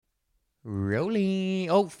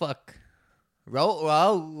Rolling. Oh, fuck.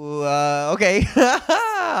 Okay.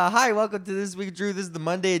 Hi, welcome to This Week Drew. This is the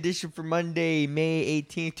Monday edition for Monday, May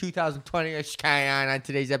 18th, 2020. On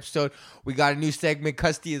today's episode, we got a new segment,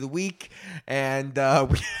 Custody of the Week. And I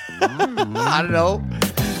don't know,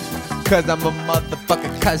 because I'm a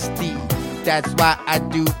motherfucking custody. That's why I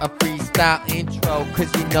do a freestyle intro,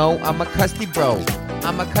 because you know I'm a custody bro.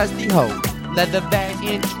 I'm a custody hoe. Leather bag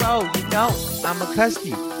intro, you know I'm a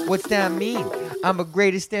custody. What's that mean? I'm the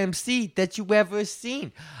greatest MC that you ever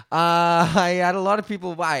seen. I had a lot of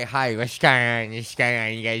people. Hi, what's going on? What's going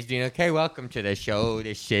on? You guys doing okay? Welcome to the show.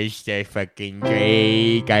 This is the fucking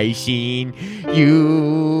Drake. I seen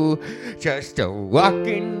you just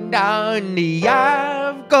walking down the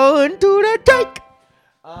aisle, going to the Drake.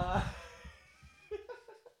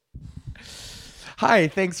 Hi,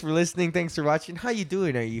 thanks for listening. Thanks for watching. How you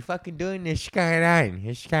doing? Are you fucking doing this? What's going on?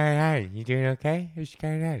 What's going on? You doing okay? What's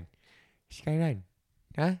going on? What's going on?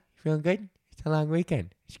 Huh? You feeling good? It's a long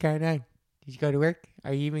weekend. What's going on? Did you go to work?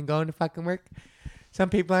 Are you even going to fucking work?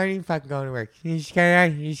 Some people aren't even fucking going to work. What's going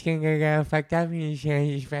on? You just gonna go fucked up?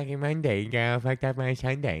 It's fucking Monday. You go fucked up on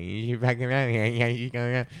Sunday. You fucking around. You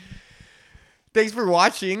going up. Thanks for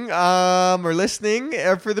watching or listening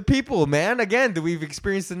for the people, man. Again, we've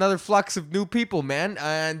experienced another flux of new people, man.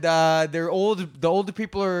 And they're old. The older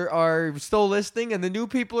people are still listening, and the new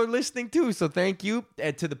people are listening too. So thank you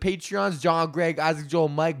to the Patreons, John, Greg, Isaac, Joel,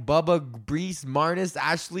 Mike, Bubba, Brees, Marnus,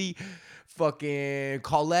 Ashley, fucking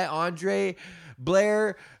Colette, Andre,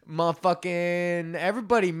 Blair, motherfucking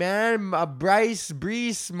everybody, man. Bryce,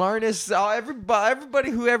 Brees, Marnus,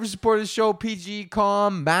 everybody who ever supported the show, PG,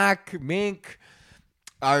 Com, Mac, Mink.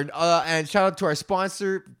 And shout out to our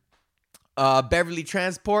sponsor, Beverly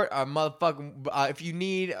Transport. Our motherfucking, if you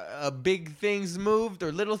need big things moved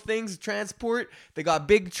or little things transport, they got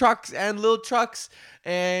big trucks and little trucks.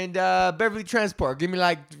 And Beverly Transport, give me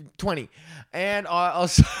like 20. And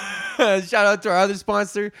also shout out to our other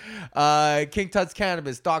sponsor,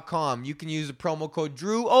 KingTutsCannabis.com. You can use the promo code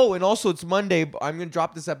Drew. Oh, and also it's Monday. I'm going to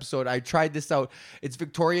drop this episode. I tried this out. It's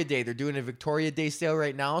Victoria Day. They're doing a Victoria Day sale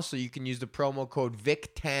right now. So you can use the promo code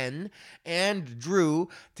VIC10 and Drew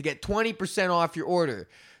to get 20% off your order.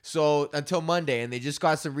 So until Monday, and they just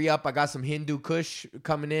got some re-up. I got some Hindu Kush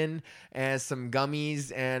coming in, and some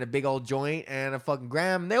gummies, and a big old joint, and a fucking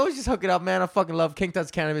gram. They always just hook it up, man. I fucking love King Tut's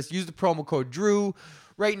Cannabis. Use the promo code Drew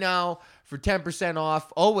right now for 10%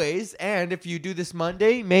 off always. And if you do this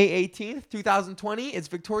Monday, May 18th, 2020, it's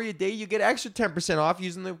Victoria Day. You get extra 10% off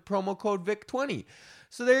using the promo code VIC20.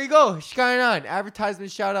 So there you go. What's going on?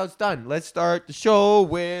 Advertisement shout-outs done. Let's start the show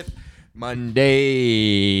with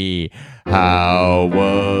Monday. How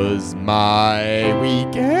was my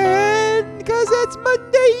weekend? 'Cause it's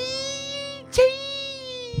Monday.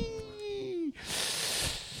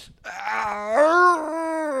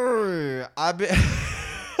 I've been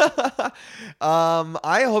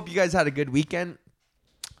I hope you guys had a good weekend.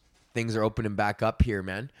 Things are opening back up here,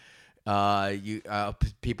 man.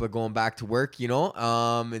 People are going back to work,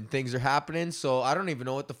 and things are happening. So I don't even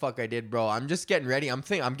know what the fuck I did, bro. I'm just getting ready. I'm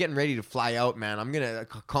getting ready to fly out, man.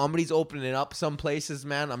 Comedy's opening up some places,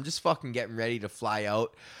 man. I'm just fucking getting ready to fly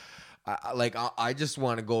out. I just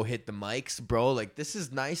want to go hit the mics, bro. Like, this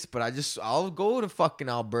is nice, but I'll go to fucking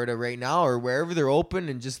Alberta right now or wherever they're open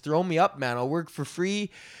and just throw me up, man. I'll work for free.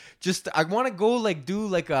 I want to go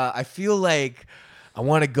I feel like I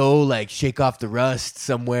want to go shake off the rust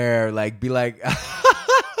somewhere, be like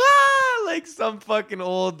like some fucking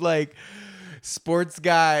old sports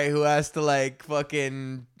guy who has to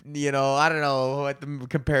fucking, I don't know what the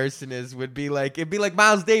comparison is, would be like. It'd be like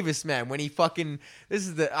Miles Davis, man, when he fucking,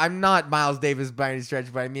 I'm not Miles Davis by any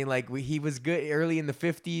stretch, but I mean he was good early in the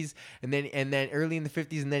 50s and then early in the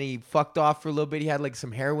 50s and then he fucked off for a little bit. He had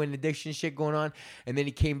some heroin addiction shit going on, and then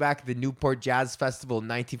he came back at the Newport Jazz Festival in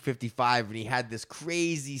 1955 and he had this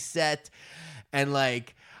crazy set, and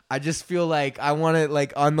I just feel like I want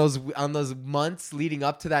to on those months leading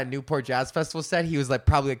up to that Newport Jazz Festival set, he was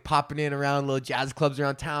probably popping in around little jazz clubs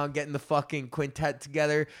around town, getting the fucking quintet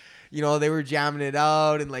together. They were jamming it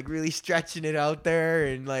out and really stretching it out there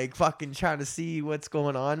and fucking trying to see what's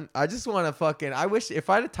going on. I just want to I wish if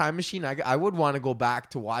I had a time machine, I would want to go back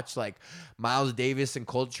to watch Miles Davis and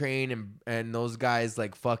Coltrane and those guys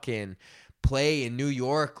fucking play in New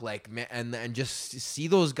York, and just see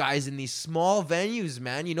those guys in these small venues,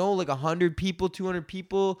 man, 100 people, 200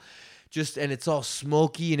 people, and it's all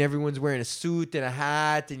smoky and everyone's wearing a suit and a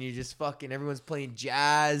hat and you just fucking, everyone's playing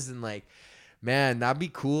jazz and man, that'd be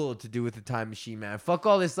cool to do with the time machine, man. Fuck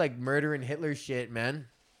all this murder and Hitler shit, man.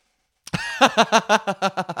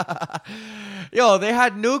 Yo, they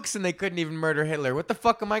had nukes and they couldn't even murder Hitler. What the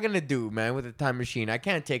fuck am I gonna do, man, with a time machine? I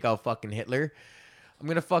can't take out fucking Hitler. I'm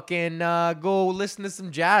gonna fucking go listen to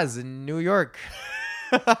some jazz in New York.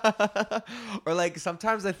 Or like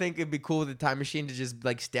sometimes I think it'd be cool with a time machine to just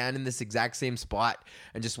like stand in this exact same spot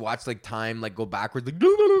and just watch like time like go backwards like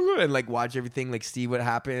and like watch everything, like see what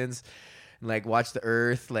happens and like watch the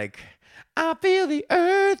earth, like I feel the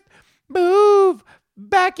earth move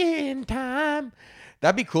back in time.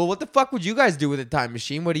 That'd be cool. What the fuck would you guys do with a time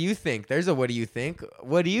machine? What do you think? There's a what do you think?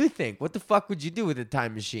 What do you think? What the fuck would you do with a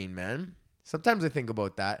time machine, man? Sometimes I think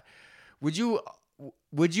about that. Would you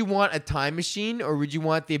want a time machine, or would you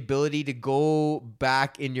want the ability to go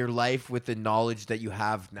back in your life with the knowledge that you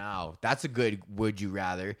have now? That's a good would you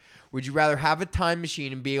rather. Would you rather have a time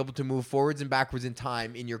machine and be able to move forwards and backwards in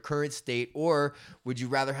time in your current state, or would you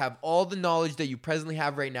rather have all the knowledge that you presently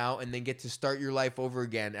have right now and then get to start your life over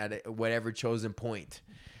again at whatever chosen point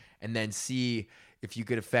and then see if you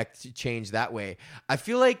could affect change that way? I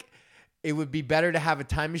feel like it would be better to have a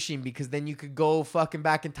time machine because then you could go fucking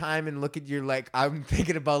back in time and look at your, like, I'm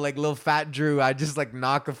thinking about like little fat Drew. I just like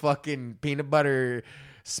knock a fucking peanut butter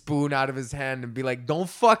spoon out of his hand and be like, don't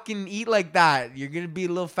fucking eat like that. You're going to be a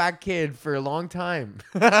little fat kid for a long time.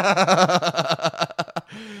 But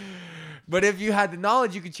if you had the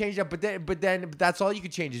knowledge, you could change that. But then that's all you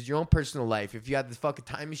could change is your own personal life. If you had this fucking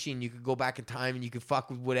time machine, you could go back in time and you could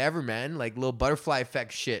fuck with whatever, man. Like little butterfly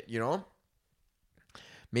effect shit, you know?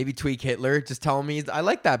 Maybe tweak Hitler. Just tell me I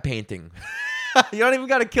like that painting. You don't even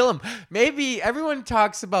got to kill him. Maybe everyone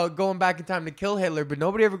talks about going back in time to kill Hitler, but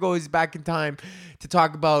nobody ever goes back in time to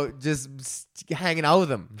talk about just hanging out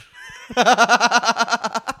with him.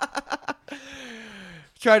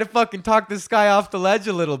 Try to fucking talk this guy off the ledge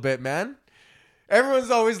a little bit, man.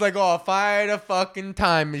 Everyone's always like, oh, if I had a fucking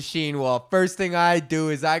time machine, well, first thing I do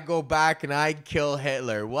is I go back and I kill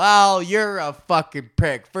Hitler. Well, you're a fucking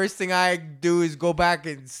prick. First thing I do is go back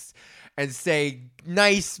and say,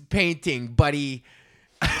 nice painting, buddy.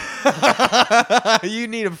 You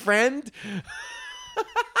need a friend?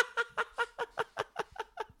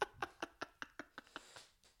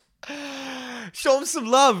 Show him some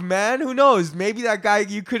love, man. Who knows? Maybe that guy,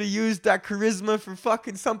 you could have used that charisma for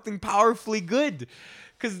fucking something powerfully good.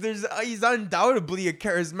 Because he's undoubtedly a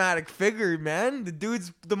charismatic figure, man. The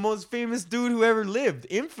dude's the most famous dude who ever lived.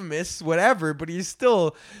 Infamous, whatever, but he's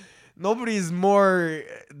still... Nobody's more...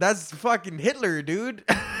 That's fucking Hitler, dude.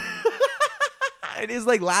 It is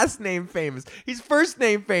like last name famous. He's first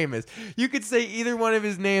name famous. You could say either one of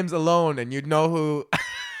his names alone and you'd know who...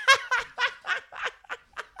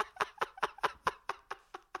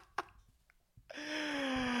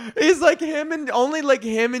 It's like him and only like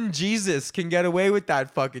him and Jesus can get away with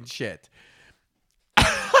that fucking shit.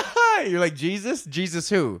 You're like, Jesus? Jesus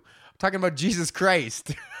who? I'm talking about Jesus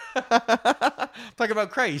Christ. I'm talking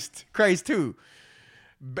about Christ. Christ who?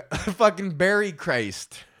 Fucking Barry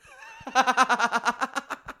Christ.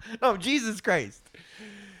 No, Jesus Christ.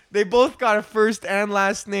 They both got a first and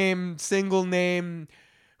last name, single name.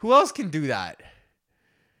 Who else can do that?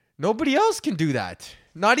 Nobody else can do that.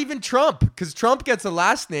 Not even Trump, because Trump gets a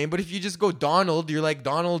last name, but if you just go Donald, you're like,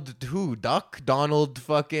 Donald who? Duck? Donald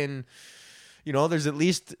fucking... You know, there's at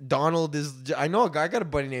least Donald is... I know a guy got a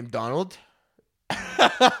buddy named Donald.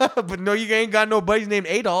 But no, you ain't got no buddy named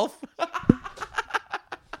Adolf.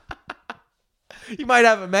 You might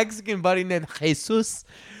have a Mexican buddy named Jesus.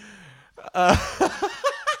 Yeah,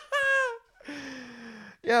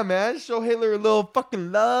 man. Show Hitler a little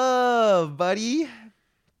fucking love, buddy.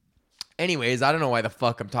 Anyways, I don't know why the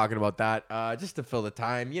fuck I'm talking about that. Just to fill the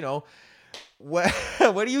time, you know. What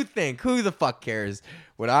do you think? Who the fuck cares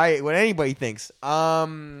what anybody thinks?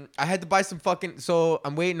 I had to buy some fucking... So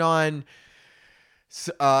I'm waiting on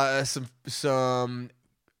some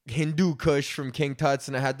Hindu Kush from King Tut's,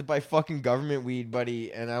 and I had to buy fucking government weed,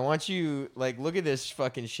 buddy. And I want you, like, look at this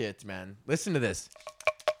fucking shit, man. Listen to this.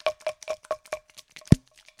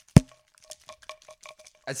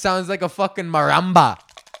 It sounds like a fucking maramba.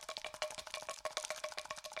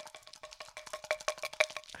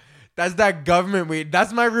 That's that government weed.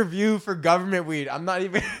 That's my review for government weed. I'm not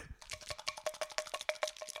even...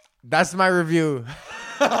 That's my review.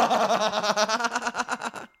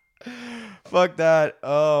 Fuck that.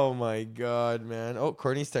 Oh my god, man. Oh,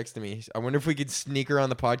 Courtney's texting me. I wonder if we could sneak her on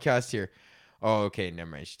the podcast here. Oh, okay. Never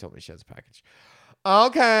mind. She told me she has a package.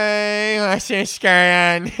 Okay. Let's just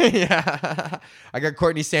scan. Yeah. I got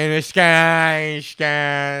Courtney saying, scan.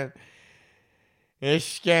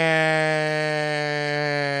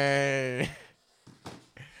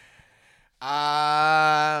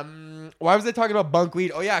 Why was I talking about bunk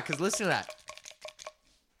weed? Oh yeah, because listen to that.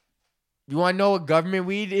 You want to know what government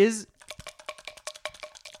weed is?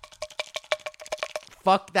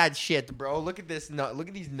 Fuck that shit, bro. Look at this. Look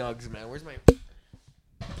at these nugs, man. Where's my...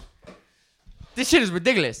 This shit is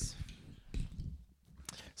ridiculous.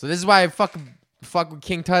 So this is why I fuck with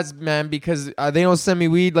King Tuts, man, because they don't send me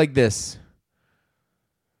weed like this.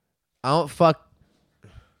 I don't fuck...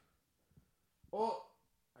 Oh!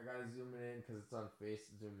 I gotta zoom it in because it's on face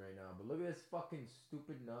zoom right now. But look at this fucking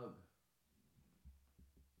stupid nug.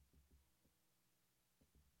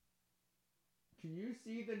 Can you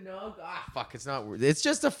see the nug? Ah, fuck, it's not worth it. It's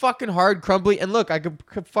just a fucking hard crumbly. And look, I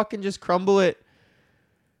could fucking just crumble it.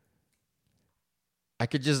 I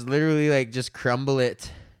could just literally, like, just crumble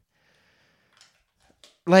it.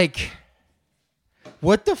 Like,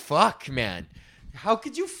 what the fuck, man? How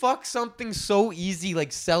could you fuck something so easy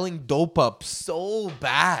like selling dope up so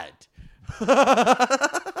bad?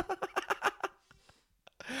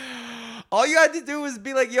 All you had to do was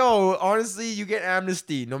be like, yo, honestly, you get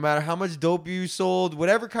amnesty. No matter how much dope you sold,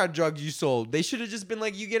 whatever kind of drugs you sold. They should have just been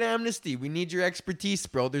like, you get amnesty. We need your expertise,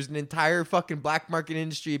 bro. There's an entire fucking black market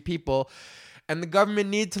industry of people. And the government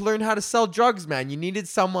needed to learn how to sell drugs, man. You needed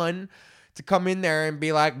someone to come in there and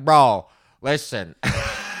be like, bro, listen. And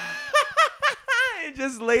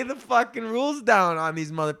just lay the fucking rules down on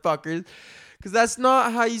these motherfuckers. Because that's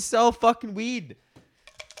not how you sell fucking weed.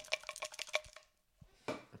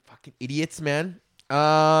 Fucking idiots, man.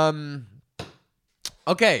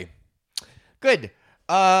 Okay. Good.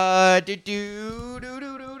 What is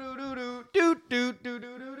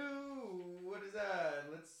that?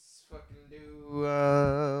 Let's fucking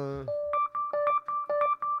do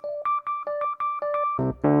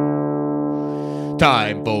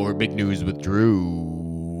time for big news with Drew.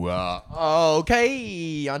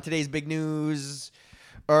 Okay, on today's big news,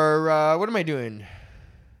 or what am I doing?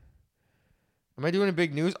 Am I doing a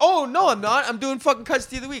big news? Oh, no, I'm not. I'm doing fucking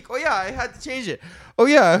Custody of the Week. Oh, yeah, I had to change it. Oh,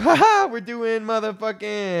 yeah. Haha, we're doing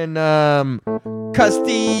motherfucking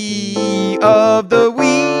Custody of the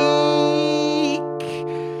Week.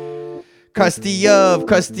 Custody of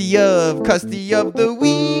the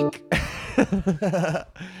Week.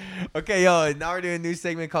 Okay, yo, now we're doing a new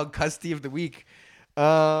segment called Custody of the Week.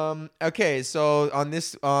 Okay, so on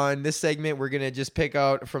this segment, we're gonna just pick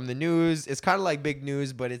out from the news. It's kind of like big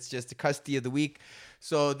news, but it's just a Custody of the Week.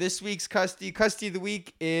 So this week's Custody of the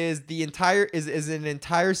Week is is an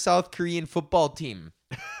entire South Korean football team.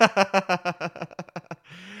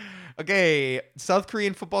 Okay, South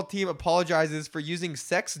Korean football team apologizes for using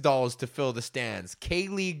sex dolls to fill the stands.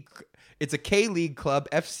 It's a K-League club.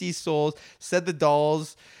 FC Seoul said the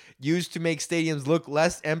dolls used to make stadiums look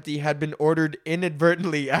less empty had been ordered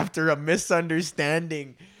inadvertently after a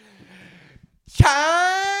misunderstanding.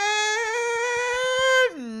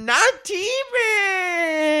 Not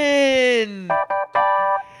even.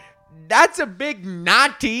 That's a big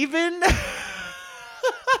not even.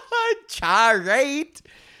 Right?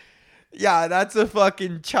 Yeah, that's a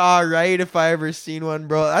fucking right if I ever seen one,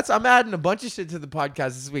 bro. I'm adding a bunch of shit to the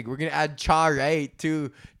podcast this week. We're gonna add right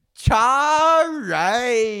too. Right.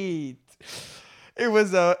 It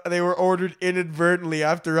was they were ordered inadvertently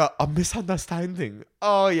after a misunderstanding.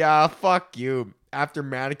 Oh yeah, fuck you. After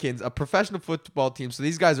mannequins, a professional football team. So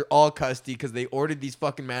these guys are all custody because they ordered these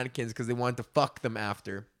fucking mannequins because they wanted to fuck them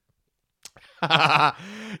after.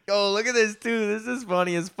 Yo, look at this too. This is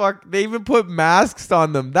funny as fuck. They even put masks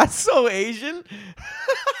on them. That's so Asian.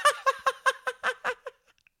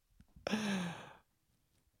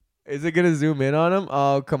 Is it gonna zoom in on them?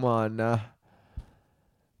 Oh, come on.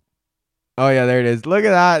 Oh yeah, there it is. Look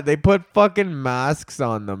at that. They put fucking masks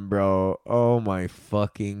on them, bro. Oh my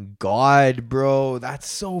fucking god, bro. That's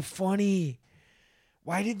so funny.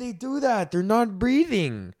 Why did they do that? They're not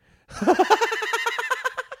breathing.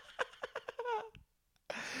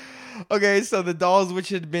 Okay, so the dolls, which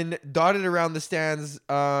had been dotted around the stands,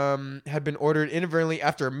 had been ordered inadvertently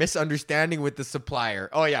after a misunderstanding with the supplier.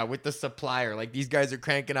 Oh, yeah, with the supplier. Like, these guys are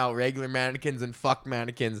cranking out regular mannequins and fuck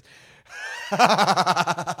mannequins.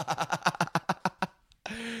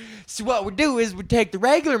 So what we do is we take the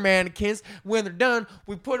regular mannequins. When they're done,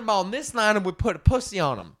 we put them on this line and we put a pussy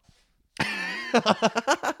on them.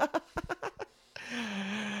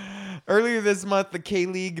 Earlier this month, the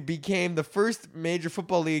K-League became the first major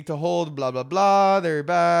football league to hold blah, blah, blah. They're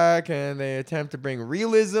back, and they attempt to bring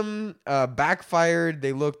realism. Backfired.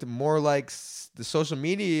 They looked more like the social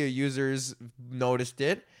media users noticed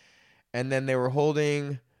it. And then they were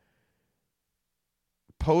holding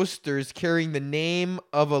posters carrying the name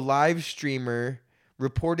of a live streamer,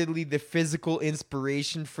 reportedly the physical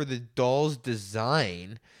inspiration for the doll's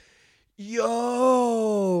design.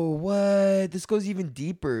 Yo, what? This goes even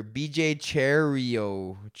deeper. BJ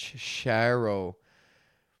Charo.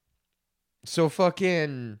 So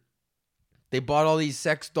fucking, they bought all these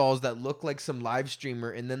sex dolls that look like some live streamer,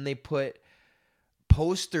 and then they put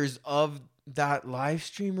posters of that live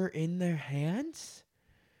streamer in their hands?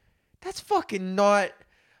 That's fucking not.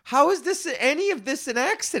 How is this any of this an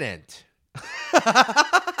accident?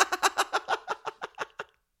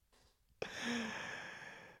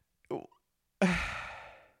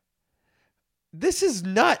 This is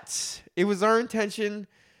nuts. It was our intention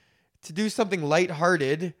to do something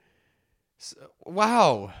lighthearted.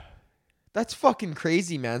 Wow. That's fucking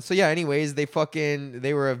crazy, man. So yeah, anyways, they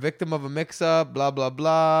were a victim of a mix-up, blah, blah,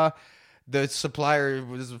 blah. The supplier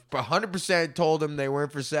was 100% told them they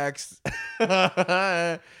weren't for sex.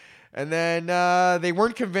 And then they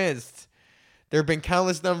weren't convinced. There have been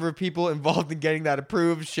countless number of people involved in getting that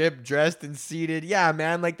approved, shipped, dressed, and seated. Yeah,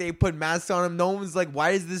 man, like they put masks on them. No one was like,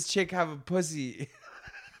 why does this chick have a pussy?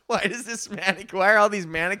 Why are all these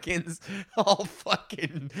mannequins all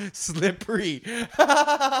fucking slippery?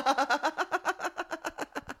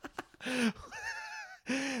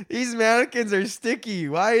 These mannequins are sticky.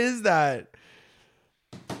 Why is that?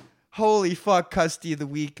 Holy fuck, Custody of the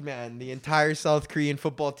Week, man. The entire South Korean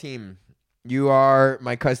football team. You are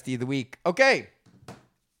my Custody of the Week. Okay.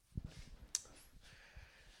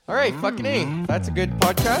 All right, fucking A. That's a good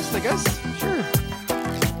podcast, I guess. Sure.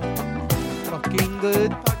 Fucking good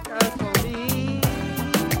podcast.